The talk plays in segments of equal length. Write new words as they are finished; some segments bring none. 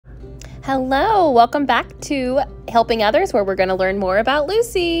Hello, welcome back to Helping Others, where we're going to learn more about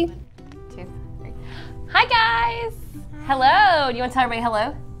Lucy. 1, 2, 3. Hi guys. Hello. Do you want to tell everybody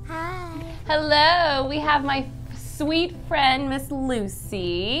hello? Hi. Hello. We have my sweet friend, Miss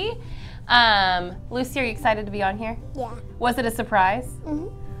Lucy. Lucy, are you excited to be on here? Yeah. Was it a surprise?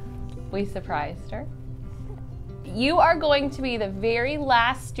 Mm-hmm. We surprised her. You are going to be the very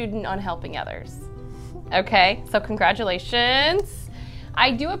last student on Helping Others. Okay, so congratulations.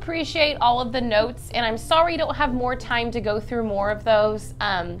 I do appreciate all of the notes, and I'm sorry you don't have more time to go through more of those,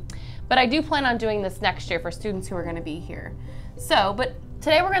 but I do plan on doing this next year for students who are going to be here. So, but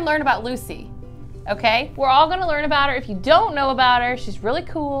today we're going to learn about Lucy, okay? We're all going to learn about her. If you don't know about her, she's really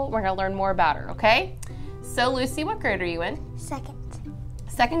cool. We're going to learn more about her, okay? So, Lucy, what grade are you in? Second.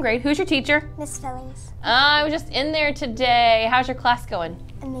 Second grade. Who's your teacher? Miss Fellers. I was just in there today. How's your class going?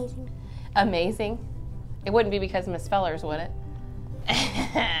 Amazing. Amazing? It wouldn't be because of Miss Fellers, would it?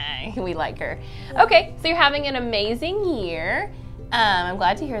 We like her. Okay, so you're having an amazing year. I'm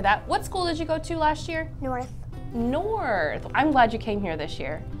glad to hear that. What school did you go to last year? North. North. I'm glad you came here this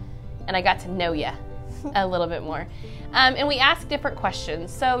year, and I got to know you a little bit more. And we ask different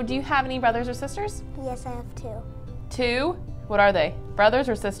questions. So do you have any brothers or sisters? Yes, I have 2. 2? What are they? Brothers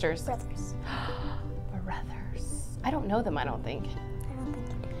or sisters? Brothers. Brothers. I don't know them, I don't think. I don't think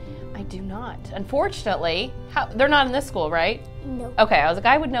you do. I do not. Unfortunately, they're not in this school, right? Nope. Okay, I was like,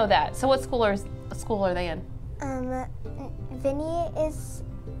 I would know that. So what school are they in? Vinny is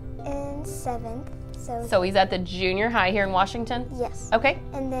in 7th. So he's at the junior high here in Washington? Yes. Okay.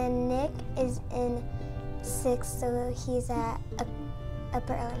 And then Nick is in 6th, so he's at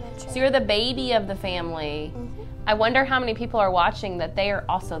upper elementary. So you're the baby of the family. Mm-hmm. I wonder how many people are watching that they are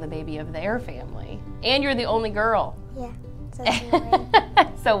also the baby of their family. And you're the only girl. Yeah, so it's annoying.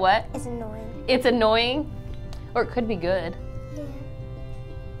 So what? It's annoying. It's annoying? Or it could be good. Yeah.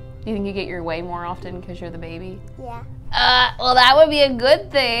 Do you think you get your way more often because you're the baby? Yeah. Well, that would be a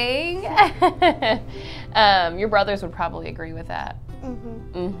good thing. Your brothers would probably agree with that.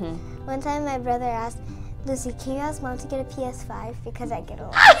 Mm-hmm. Mm-hmm. One time my brother asked, Lucy, can you ask Mom to get a PS5? Because I get a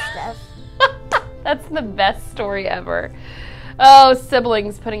lot of stuff. That's the best story ever. Oh,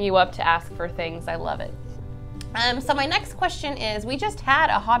 siblings putting you up to ask for things. I love it. So my next question is, we just had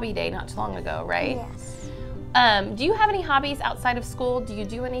a hobby day not too long ago, right? Yes. Do you have any hobbies outside of school? Do you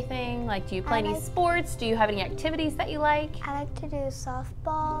do anything? Like, do you play any sports? Do you have any activities that you like? I like to do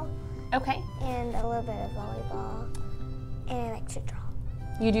softball. Okay. And a little bit of volleyball. And I like to draw.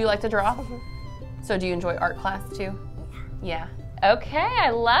 You do like to draw? Mm-hmm. So do you enjoy art class too? Yeah. Okay,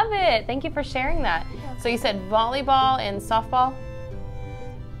 I love it. Thank you for sharing that. Yeah. So you said volleyball and softball?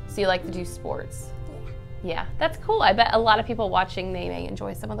 So you like to do sports? Yeah, that's cool. I bet a lot of people watching, they may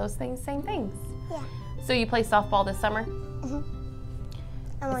enjoy some of those things, same things. Yeah. So you play softball this summer? Mm-hmm.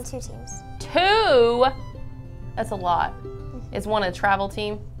 I'm on 2 teams. 2? That's a lot. Mm-hmm. Is one a travel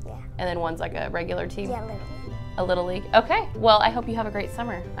team? Yeah. And then one's like a regular team? Yeah, literally. A little league? Okay, well, I hope you have a great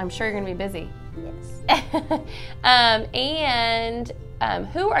summer. I'm sure you're gonna be busy. Yes.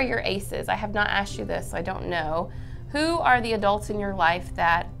 Who are your aces? I have not asked you this, so I don't know. Who are the adults in your life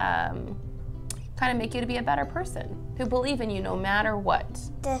that kind of make you to be a better person, who believe in you no matter what?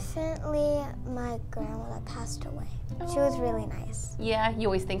 Definitely my grandma that passed away. She was really nice. Yeah, you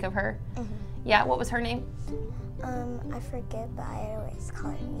always think of her? Mm-hmm. Yeah, what was her name? I forget, but I always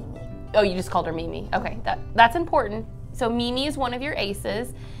call her Mimi. Oh, you just called her Mimi. Okay, that's important. So Mimi is one of your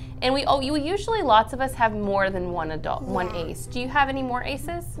aces. And you usually, lots of us have more than one adult, one ace. Do you have any more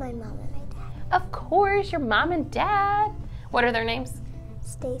aces? My mom and my dad. Of course, your mom and dad. What are their names?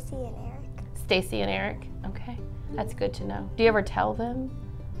 Stacy and Eric. Stacy and Eric. Okay, that's good to know. Do you ever tell them?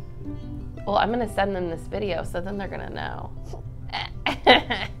 Well, I'm gonna send them this video, so then they're gonna know.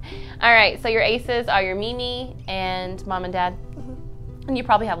 All right, so your aces are your Mimi and mom and dad. Mm-hmm. And you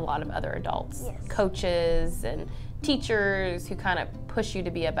probably have a lot of other adults, coaches and teachers who kind of push you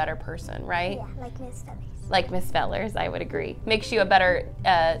to be a better person, right? Yeah, like Miss Fellers. Like Miss Fellers, I would agree. Makes you a better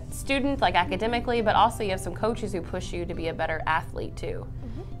student, like academically, but also you have some coaches who push you to be a better athlete too.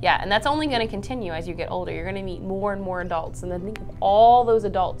 Mm-hmm. Yeah, and that's only going to continue as you get older. You're going to meet more and more adults, and then think of all those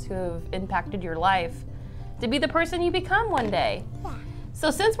adults who have impacted your life to be the person you become one day. Yeah. So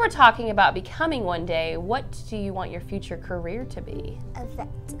since we're talking about becoming one day, what do you want your future career to be? A vet.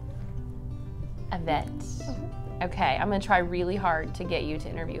 A vet. Mm-hmm. Okay, I'm gonna try really hard to get you to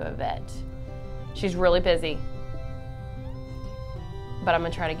interview a vet. She's really busy, but I'm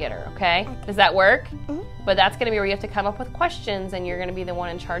gonna try to get her, okay? Does that work? Mm-hmm. But that's gonna be where you have to come up with questions and you're gonna be the one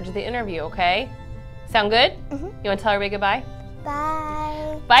in charge of the interview, okay? Sound good? Mm-hmm. You wanna tell everybody goodbye?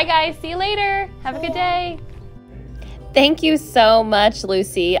 Bye. Bye guys, see you later. Have a good day. Thank you so much,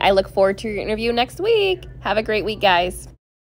 Lucy. I look forward to your interview next week. Have a great week, guys.